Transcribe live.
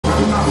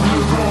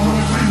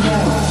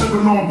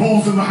sipping on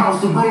booze in the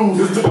house of blues.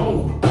 It's the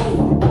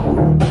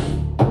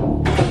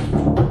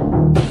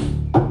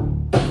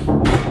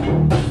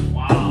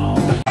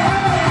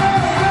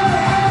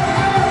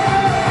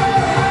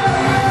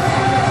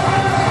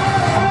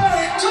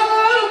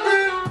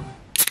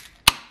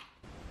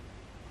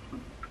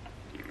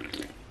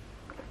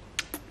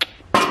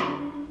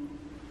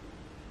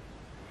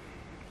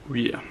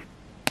yeah.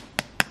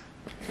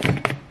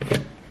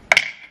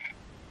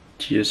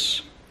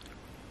 Cheers.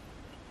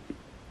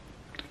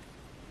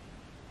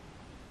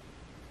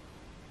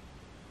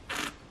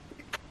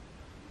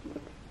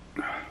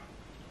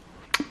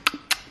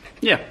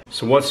 Yeah.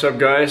 So what's up,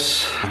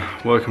 guys?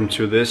 Welcome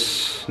to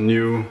this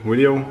new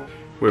video.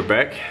 We're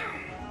back,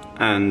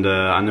 and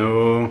I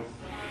know,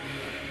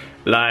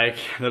 like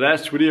the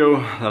last video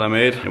that I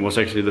made, it was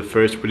actually the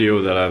first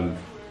video that I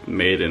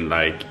made in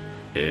like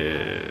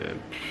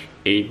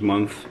 8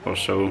 months or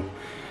so.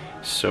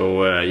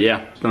 So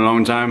yeah, it's been a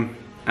long time,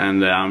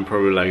 and I'm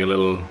probably like a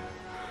little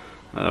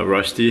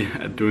rusty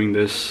at doing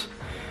this.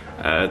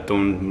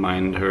 Don't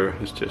mind her,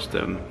 it's just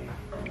a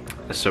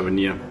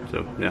souvenir.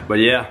 So yeah, but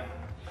yeah,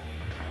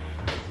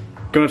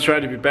 gonna try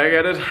to be back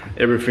at it.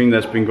 Everything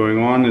that's been going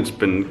on, it's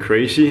been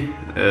crazy.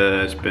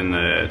 It's been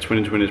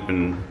 2020 has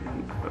been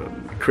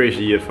a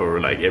crazy year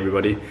for like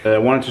everybody. I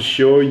wanted to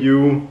show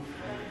you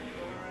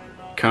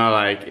kind of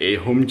like a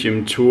home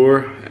gym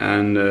tour,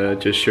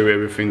 and just show you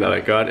everything that I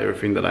got,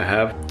 everything that I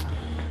have.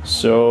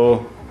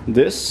 So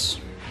this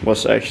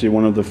was actually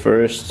one of the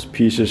first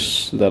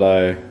pieces that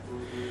I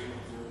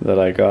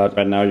got.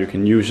 Right now you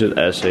can use it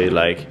as a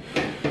like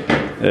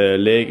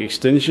leg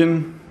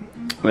extension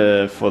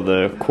for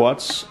the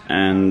quads,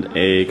 and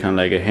a kind of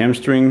like a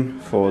hamstring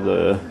for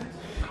the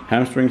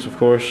hamstrings, of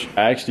course.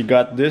 I actually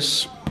got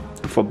this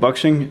for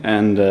boxing,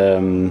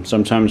 and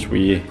sometimes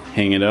we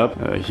hang it up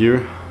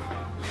here.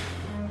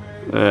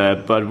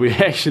 But we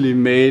actually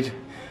made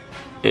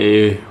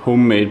a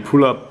homemade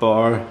pull-up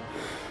bar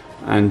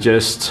and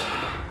just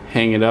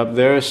hang it up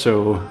there,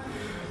 so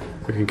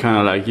we can kind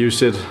of like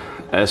use it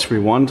as we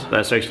want.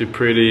 That's actually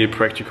pretty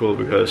practical,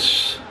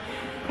 because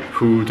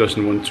who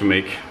doesn't want to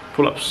make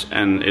pull-ups?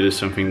 And it is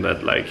something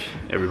that like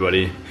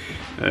everybody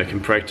can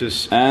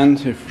practice. And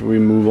if we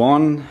move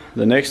on,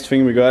 the next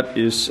thing we got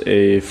is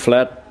a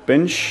flat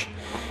bench,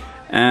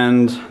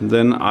 and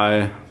then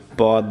I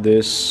bought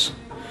this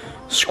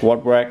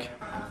squat rack.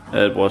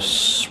 It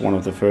was one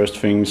of the first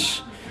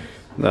things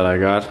that I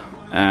got,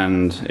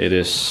 and it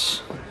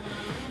is,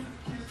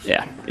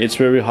 yeah, it's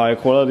very high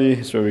quality,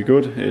 it's very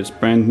good, it's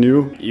brand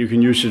new. You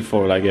can use it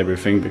for like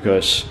everything,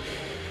 because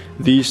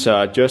these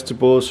are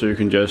adjustable, so you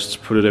can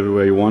just put it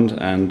everywhere you want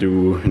and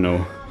do, you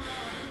know,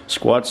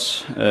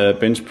 squats,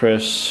 bench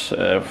press,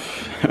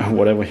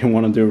 whatever you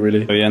want to do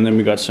really. So, yeah, and then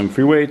we got some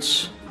free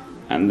weights,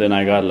 and then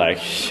I got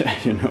like,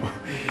 you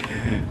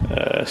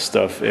know,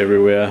 stuff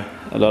everywhere.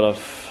 A lot of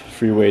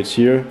free weights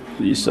here.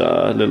 These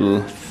are a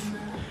little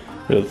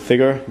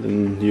thicker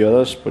than the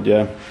others, but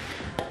yeah.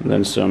 And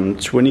then some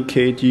 20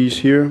 kgs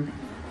here,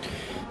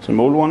 some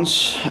old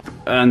ones,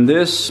 and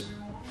this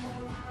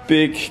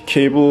big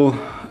cable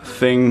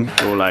thing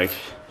go like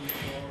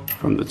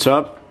from the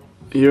top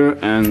here,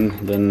 and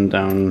then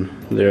down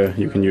there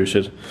you can use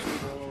it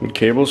with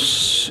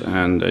cables,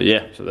 and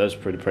yeah, so that's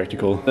pretty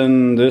practical.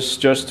 Then this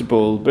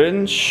adjustable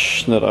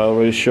bench that I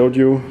already showed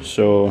you,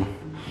 so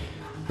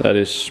that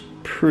is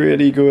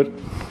pretty good.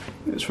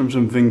 It's from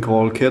something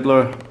called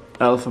Kettler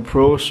Alpha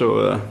Pro,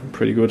 so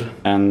pretty good.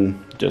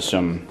 And just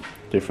some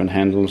different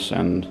handles,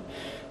 and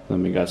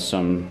then we got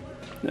some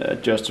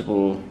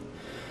adjustable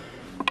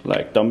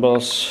like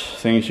dumbbells,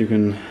 things you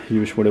can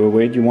use whatever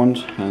weight you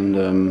want,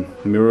 and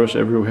mirrors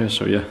everywhere.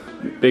 So yeah,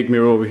 big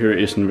mirror over here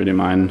isn't really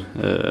mine,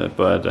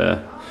 but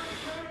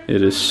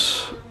it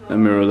is a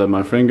mirror that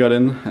my friend got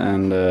in,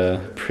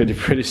 and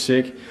pretty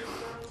sick.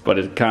 But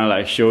it kind of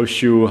like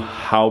shows you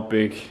how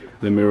big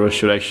the mirror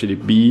should actually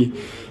be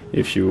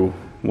if you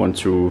want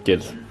to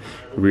get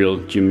real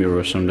gym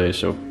mirror someday.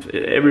 So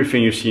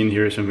everything you see in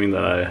here is something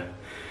that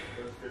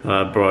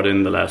I brought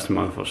in the last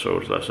month or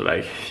so. So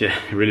like, yeah,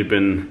 really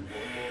been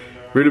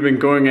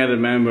going at it,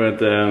 man.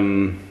 But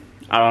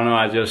I don't know,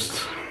 I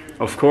just,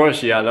 of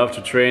course, yeah, I love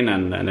to train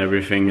and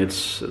everything.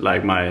 It's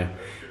like my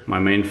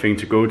main thing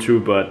to go to,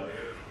 but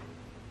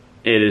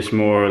it is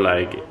more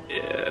like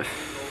I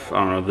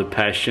don't know, the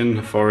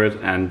passion for it,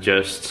 and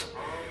just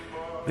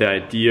the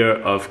idea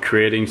of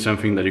creating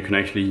something that you can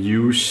actually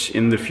use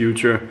in the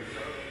future.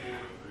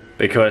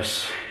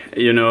 Because,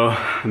 you know,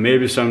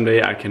 maybe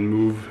someday I can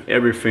move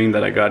everything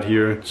that I got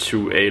here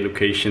to a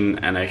location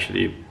and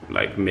actually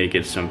like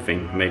make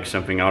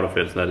something out of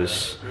it that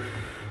is,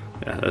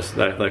 yeah,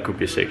 that could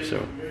be sick.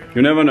 So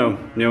you never know,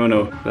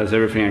 That's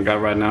everything I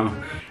got right now.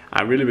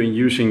 I've really been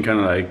using kind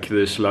of like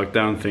this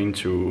lockdown thing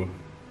to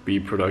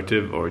be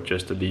productive, or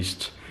just at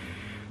least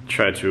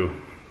try to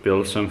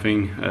build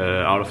something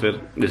out of it.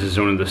 This is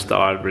only the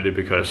start really,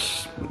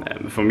 because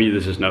for me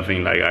this is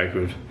nothing. Like, I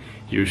could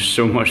use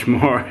so much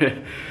more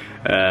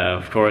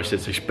Of course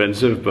it's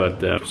expensive,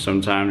 but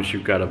sometimes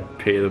you gotta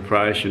pay the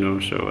price, you know.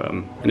 So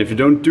and if you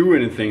don't do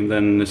anything,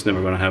 then it's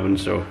never gonna happen.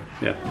 So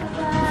yeah.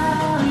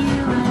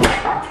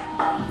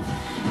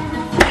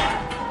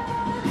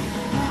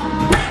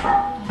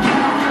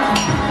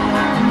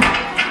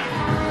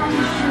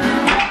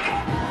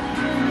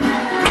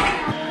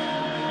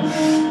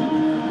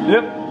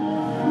 Yep.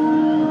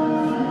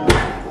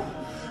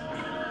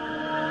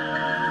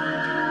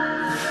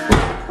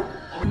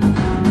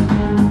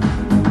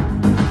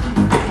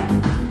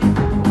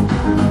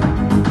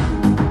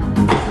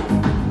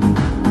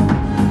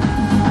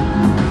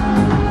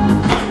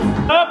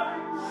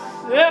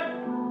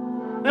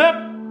 Yep.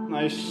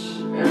 Nice.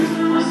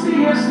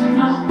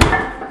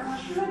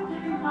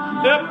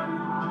 Yep.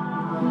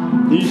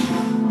 Easy.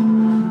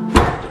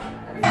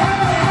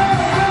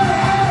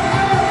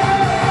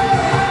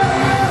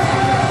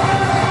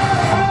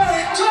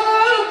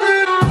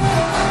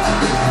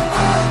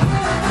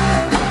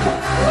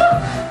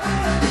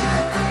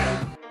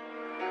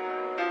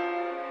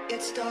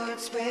 It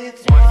starts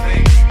with one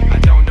thing. I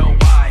don't know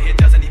why. It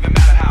doesn't even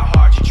matter how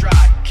hard you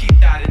try. Keep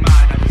that in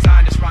mind. I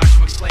designed this rhyme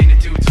to explain in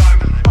due time.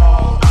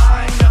 All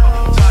I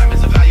know, time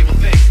is a valuable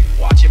thing.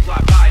 Watch it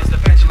fly by as the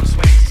pendulum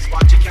swings.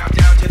 Watch it count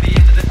down to the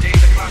end of the day.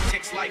 The clock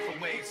takes life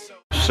away.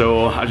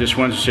 So I just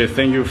wanted to say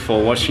thank you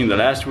for watching the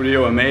last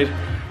video I made.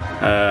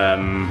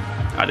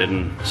 I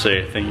didn't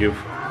say thank you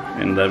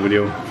in that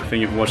video.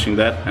 Thank you for watching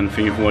that, and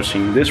thank you for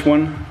watching this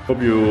one.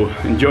 Hope you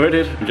enjoyed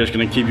it. I'm just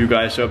gonna keep you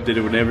guys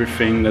updated with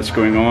everything that's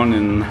going on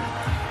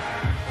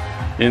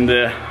in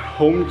the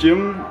home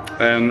gym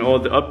and all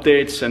the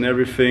updates and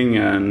everything.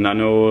 And I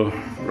know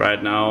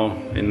right now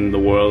in the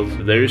world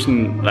there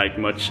isn't like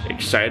much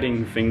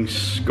exciting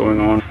things going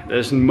on. There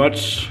isn't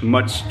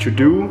much to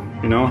do,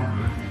 you know.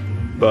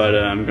 But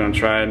I'm gonna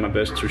try my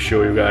best to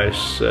show you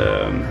guys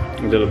a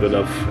little bit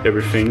of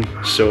everything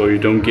so you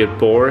don't get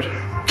bored.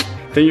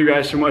 Thank you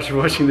guys so much for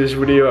watching this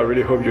video. I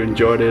really hope you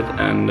enjoyed it,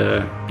 and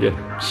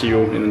yeah, see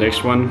you in the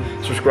next one.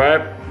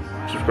 Subscribe,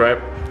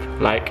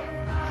 like,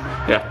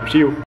 yeah, see you.